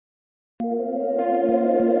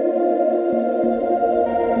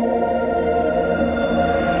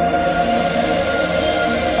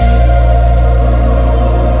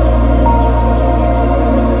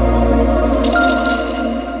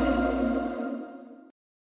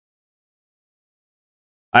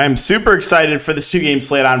I am super excited for this two-game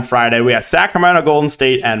slate on Friday. We have Sacramento, Golden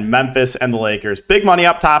State, and Memphis and the Lakers. Big money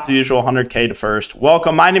up top, the usual $100K to first.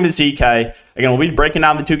 Welcome. My name is DK. Again, we'll be breaking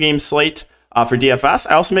down the two-game slate for DFS.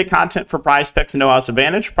 I also make content for Prize Picks and No House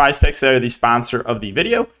Advantage. Prize Picks, they're the sponsor of the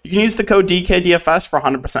video. You can use the code DKDFS for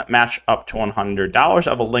 100% match up to $100. I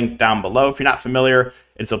have a link down below. If you're not familiar,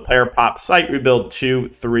 it's a player prop site. We build 2,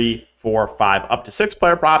 3, 4, 5, up to 6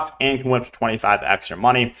 player props and can win up to 25 extra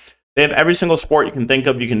money. They have every single sport you can think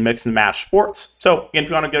of. You can mix and match sports. So, again, if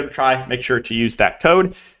you want to give it a try, make sure to use that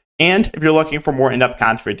code. And if you're looking for more in-depth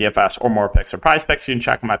content for DFS or more picks or Prize Picks, you can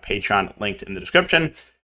check out my Patreon linked in the description.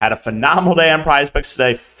 Had a phenomenal day on Prize Picks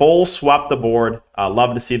today. Full swept the board.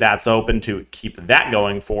 Love to see that's open to keep that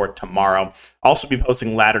going for tomorrow. Also be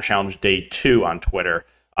posting Ladder Challenge Day 2 on Twitter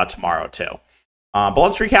tomorrow too. But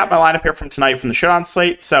let's recap my lineup here from tonight from the showdown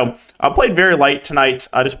slate. So I played very light tonight.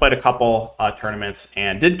 I just played a couple tournaments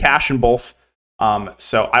and did cash in both.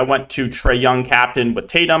 So I went to Trae Young captain with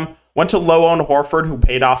Tatum. Went to low-owned Horford, who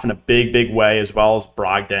paid off in a big, big way, as well as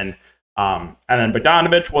Brogdon. And then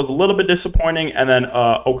Bogdanovic was a little bit disappointing. And then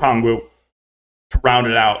Okongwu to round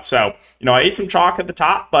it out. So, I ate some chalk at the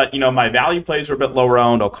top, but, my value plays were a bit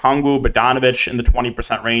lower-owned. Okongwu, Bogdanovic in the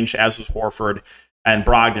 20% range, as was Horford. And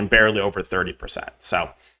Brogdon barely over 30%.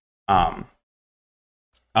 So I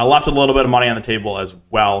left a little bit of money on the table as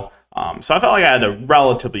well. So I felt like I had a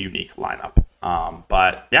relatively unique lineup.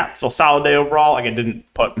 But yeah, still solid day overall. Again, didn't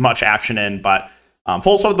put much action in, but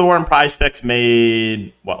full swept the board in Prize Picks,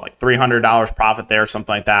 made like $300 profit there,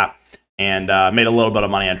 something like that. And made a little bit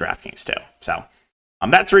of money on Draftkings too. So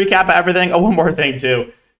that's a recap of everything. Oh, one more thing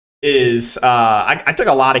too. Is I took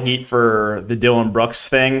a lot of heat for the Dillon Brooks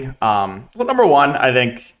thing. So number one, I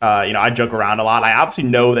think, I joke around a lot. I obviously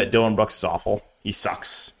know that Dillon Brooks is awful. He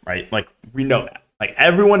sucks, right? Like, we know that. Like,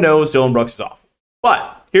 everyone knows Dillon Brooks is awful.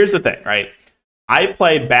 But here's the thing, right? I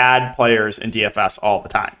play bad players in DFS all the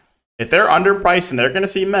time. If they're underpriced and they're going to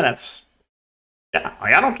see minutes, yeah,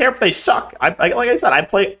 I don't care if they suck. Like I said, I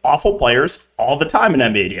play awful players all the time in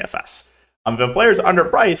NBA DFS. If a player's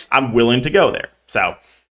underpriced, I'm willing to go there. So,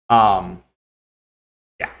 I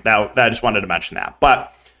just wanted to mention that.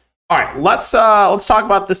 But all right, let's talk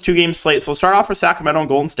about this two-game slate. So we'll start off with Sacramento and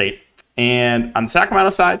Golden State. And on the Sacramento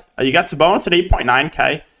side, you got Sabonis at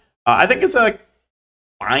 8.9K. I think it's a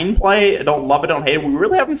fine play. I don't love it, don't hate it. We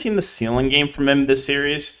really haven't seen the ceiling game from him this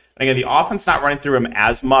series. And again, the offense not running through him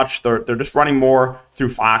as much. They're just running more through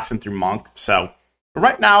Fox and through Monk. So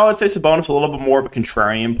right now, I would say Sabonis a little bit more of a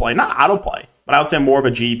contrarian play, not auto play, but I would say more of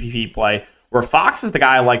a GPP play. Where Fox is the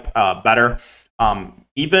guy I like better.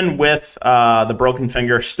 Even with the broken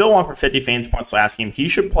finger, still went for 50 fantasy points last game. He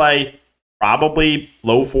should play probably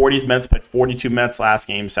low 40s minutes, played 42 minutes last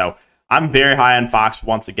game. So I'm very high on Fox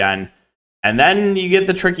once again. And then you get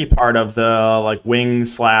the tricky part of the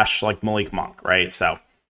wings / Malik Monk, right? So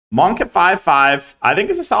Monk at 5.5, I think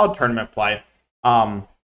is a solid tournament play.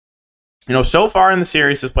 So far in the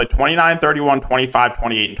series, he's played 29, 31, 25,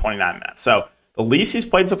 28, and 29 minutes. So the least he's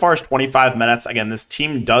played so far is 25 minutes. Again, this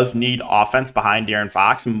team does need offense behind De'Aaron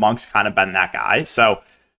Fox, and Monk's kind of been that guy. So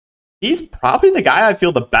he's probably the guy I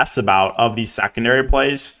feel the best about of these secondary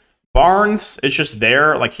plays. Barnes is just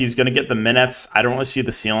there. He's going to get the minutes. I don't really see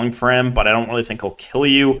the ceiling for him, but I don't really think he'll kill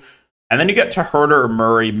you. And then you get to Herter or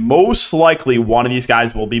Murray. Most likely one of these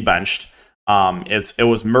guys will be benched. It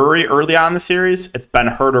was Murray early on in the series. It's been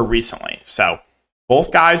Herter recently. So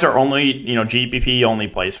both guys are only, GPP only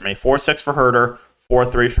plays for me. 4.6 for Herter,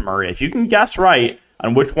 4.3 for Murray. If you can guess right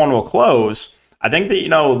on which one will close, I think that,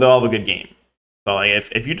 they'll have a good game. So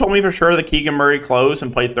if you told me for sure that Keegan Murray closed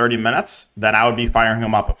and played 30 minutes, then I would be firing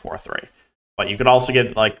him up at 4.3. But you could also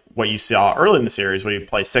get what you saw early in the series where you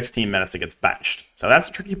play 16 minutes, it gets benched. So that's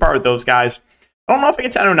the tricky part with those guys. I don't know if I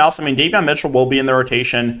get to anyone else. Davion Mitchell will be in the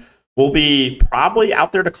rotation. Will be probably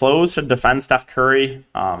out there to close to defend Steph Curry.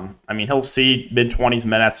 He'll see mid-20s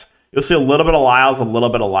minutes. You'll see a little bit of Lyles, a little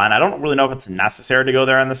bit of Len. I don't really know if it's necessary to go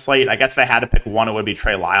there on the slate. I guess if I had to pick one, it would be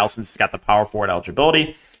Trey Lyles since he's got the power forward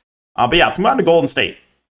eligibility. But yeah, let's move on to Golden State.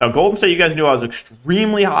 Now, Golden State, you guys knew I was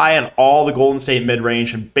extremely high on all the Golden State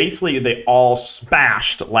mid-range, and basically they all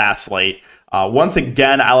smashed last slate. Once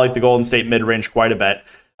again, I like the Golden State mid-range quite a bit.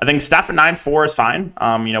 I think Steph at 9.4 is fine.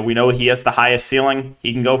 We know he has the highest ceiling.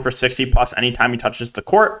 He can go for 60 plus anytime he touches the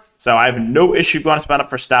court. So I have no issue if you want to spend up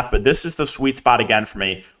for Steph, but this is the sweet spot again for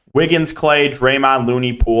me. Wiggins, Clay, Draymond,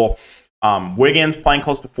 Looney, Poole. Wiggins playing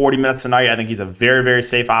close to 40 minutes tonight. I think he's a very, very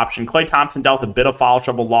safe option. Klay Thompson dealt with a bit of foul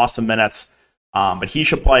trouble, lost some minutes. But he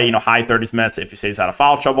should play, high 30s minutes if he stays out of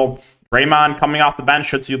foul trouble. Draymond coming off the bench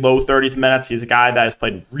should see low 30s minutes. He's a guy that has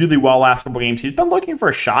played really well last couple games. He's been looking for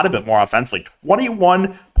a shot a bit more offensively.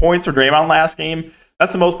 21 points for Draymond last game.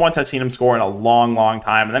 That's the most points I've seen him score in a long, long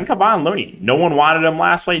time. And then Kevon Looney. No one wanted him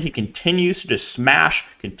last night. He continues to just smash,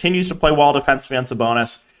 continues to play well defensively on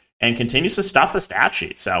Sabonis, and continues to stuff the stat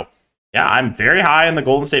sheet. So, yeah, I'm very high in the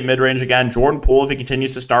Golden State mid-range again. Jordan Poole, if he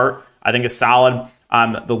continues to start, I think is solid.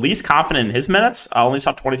 The least confident in his minutes. I only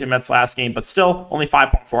saw 23 minutes last game, but still only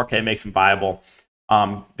 5.4K makes him viable.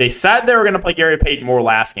 They said they were going to play Gary Payton more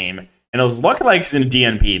last game, and it was looking like he's in a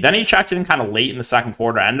DNP. Then he checked in kind of late in the second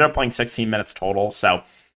quarter. I ended up playing 16 minutes total. So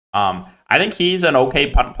I think he's an okay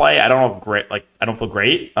punt play. I don't feel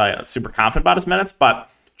great, super confident about his minutes,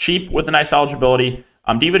 but cheap with a nice eligibility.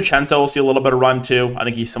 DiVincenzo will see a little bit of run too. I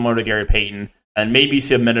think he's similar to Gary Payton, and maybe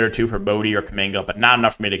see a minute or two for Bodie or Kuminga, but not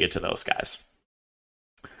enough for me to get to those guys.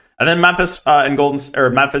 And then Memphis and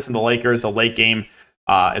the Lakers, the late game.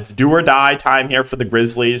 It's do or die time here for the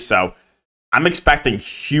Grizzlies, so I'm expecting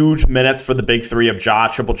huge minutes for the big three of Ja,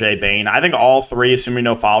 Triple J, Bane. I think all three, assuming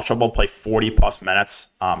no foul trouble, play 40-plus minutes.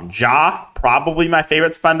 Ja, probably my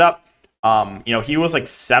favorite spend up. He was like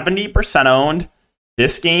 70% owned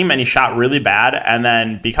this game, and he shot really bad. And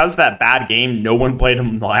then because of that bad game, no one played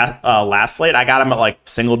him last slate. I got him at like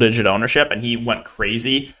single-digit ownership, and he went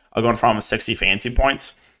crazy, going for almost 60 fantasy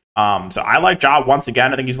points. So I like Ja once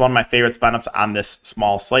again. I think he's one of my favorite spend-ups on this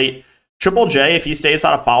small slate. Triple J, if he stays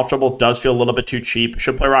out of foul trouble, does feel a little bit too cheap.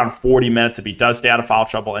 Should play around 40 minutes if he does stay out of foul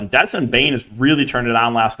trouble. And Desmond Bane has really turned it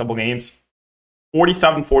on last couple games.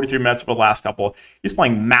 47, 43 minutes for the last couple. He's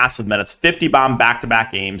playing massive minutes, 50 bomb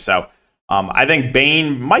back-to-back games. So I think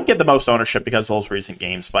Bane might get the most ownership because of those recent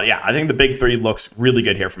games. But yeah, I think the big three looks really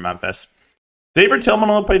good here for Memphis. Xavier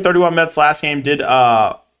Tillman only played 31 minutes last game. Did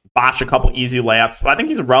botch a couple easy layups, but I think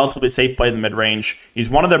he's a relatively safe play in the mid-range. He's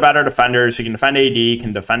one of their better defenders. He can defend AD,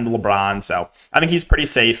 can defend LeBron, so I think he's pretty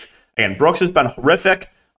safe. Again, Brooks has been horrific,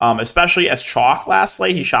 especially as chalk last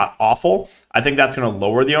slate. He shot awful. I think that's going to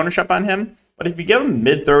lower the ownership on him, but if you give him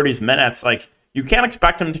mid-30s minutes, like, you can't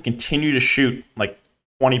expect him to continue to shoot like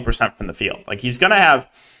 20% from the field. Like, he's going to have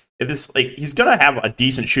a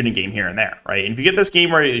decent shooting game here and there, right? And if you get this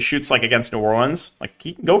game where he shoots like against New Orleans, like,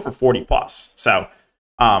 he can go for 40+. So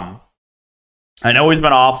I know he's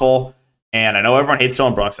been awful, and I know everyone hates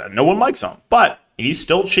Dillon Brooks, and no one likes him, but he's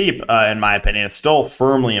still cheap, in my opinion. It's still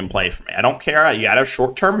firmly in play for me. I don't care. You got to have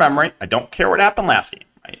short-term memory. I don't care what happened last game.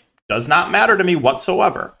 Right? Does not matter to me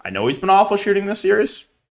whatsoever. I know he's been awful shooting this series.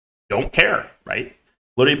 Don't care, right?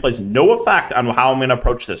 Literally plays no effect on how I'm going to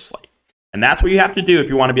approach this slate. And that's what you have to do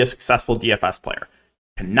if you want to be a successful DFS player.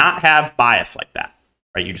 You cannot have bias like that,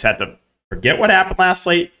 right? You just have to forget what happened last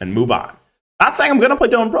slate and move on. Not saying I'm going to play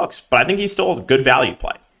Dillon Brooks, but I think he's still a good value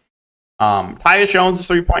play. Tyus Jones is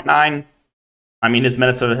 3.9. I mean, his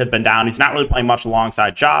minutes have been down. He's not really playing much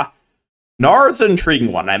alongside Ja. Nard's an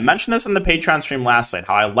intriguing one. I mentioned this in the Patreon stream last night,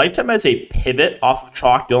 how I liked him as a pivot off of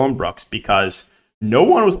chalk Dillon Brooks because no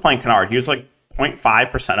one was playing Kennard. He was like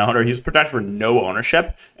 0.5% owner. He was projected for no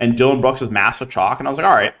ownership, and Dillon Brooks was massive chalk. And I was like,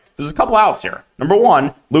 all right, there's a couple outs here. Number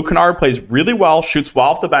one, Luke Kennard plays really well, shoots well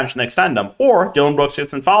off the bench, and they extend him. Or Dillon Brooks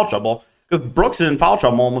gets in foul trouble, because Brooks is in foul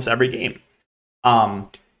trouble almost every game. And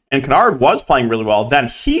Kennard was playing really well. Then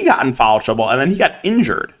he got in foul trouble, and then he got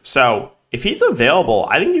injured. So if he's available,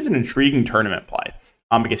 I think he's an intriguing tournament play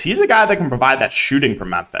because he's a guy that can provide that shooting for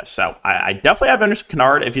Memphis. So I definitely have interest in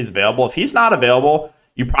Kennard if he's available. If he's not available,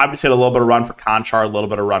 you probably see a little bit of run for Conchar, a little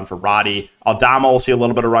bit of run for Roddy. Aldama will see a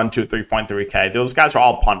little bit of run too at 3.3K. Those guys are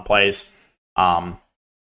all punt plays. So,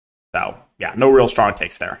 yeah, no real strong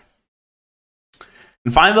takes there.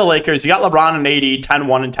 And finally, the Lakers. You got LeBron and AD,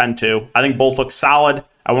 10-1 and 10-2. I think both look solid.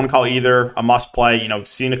 I wouldn't call either a must-play.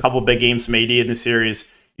 Seen a couple big games from AD in the series.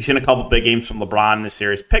 You've seen a couple big games from LeBron in the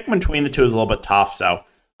series. Pick between the two is a little bit tough. So,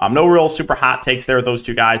 no real super hot takes there with those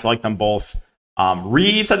two guys. I like them both.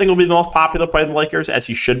 Reeves, I think, will be the most popular play in the Lakers, as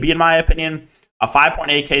he should be, in my opinion. A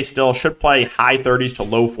 5.8K still. Should play high 30s to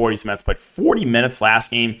low 40s minutes. Played 40 minutes last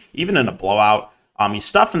game, even in a blowout. He's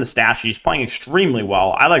stuffed in the stat sheet. He's playing extremely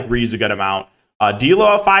well. I like Reeves a good amount.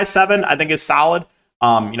 D'Lo at 5.7, I think, is solid.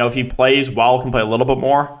 If he plays well, can play a little bit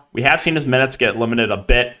more. We have seen his minutes get limited a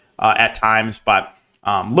bit at times, but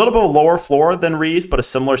a little bit of lower floor than Reeves, but a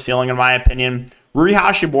similar ceiling, in my opinion. Rui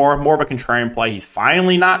Hachimura, more of a contrarian play. He's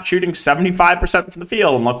finally not shooting 75% from the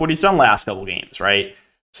field, and look what he's done last couple games, right?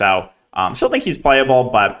 So, still think he's playable,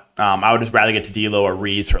 but I would just rather get to D'Lo or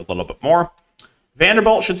Reeves for a little bit more.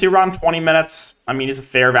 Vanderbilt should see around 20 minutes. I mean, he's a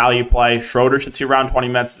fair value play. Schroeder should see around 20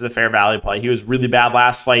 minutes as a fair value play. He was really bad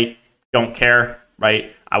last slate. Don't care,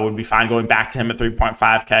 right? I would be fine going back to him at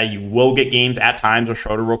 3.5K. You will get games at times where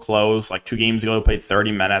Schroeder will close. Like 2 games ago, he played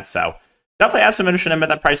 30 minutes. So definitely have some interest in him at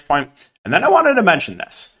that price point. And then I wanted to mention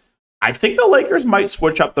this. I think the Lakers might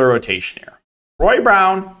switch up their rotation here. Troy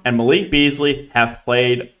Brown and Malik Beasley have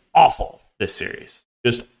played awful this series.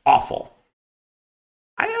 Just awful.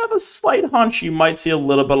 I have a slight hunch you might see a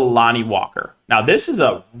little bit of Lonnie Walker. Now, this is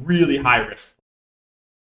a really high risk.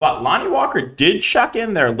 But Lonnie Walker did check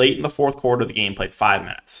in there late in the fourth quarter of the game, played 5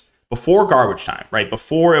 minutes. Before garbage time, right?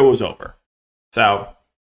 Before it was over. So,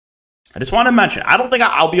 I just want to mention, I don't think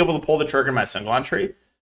I'll be able to pull the trigger in my single entry.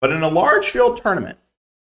 But in a large field tournament,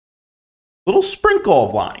 little sprinkle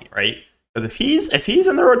of Lonnie, right? Because if he's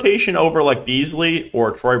in the rotation over like Beasley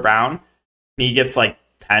or Troy Brown, and he gets like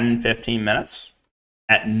 10, 15 minutes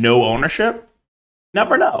at no ownership,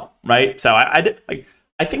 never know, right? So I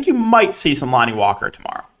think you might see some Lonnie Walker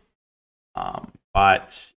tomorrow.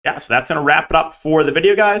 But yeah, so that's going to wrap it up for the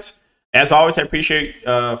video, guys. As always, I appreciate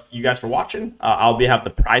you guys for watching. I'll have the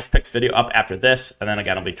prize picks video up after this. And then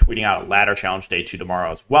again, I'll be tweeting out a ladder challenge day 2 tomorrow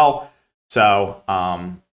as well. So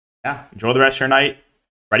yeah, enjoy the rest of your night.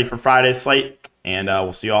 Ready for Friday's slate. And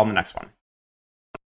we'll see you all in the next one.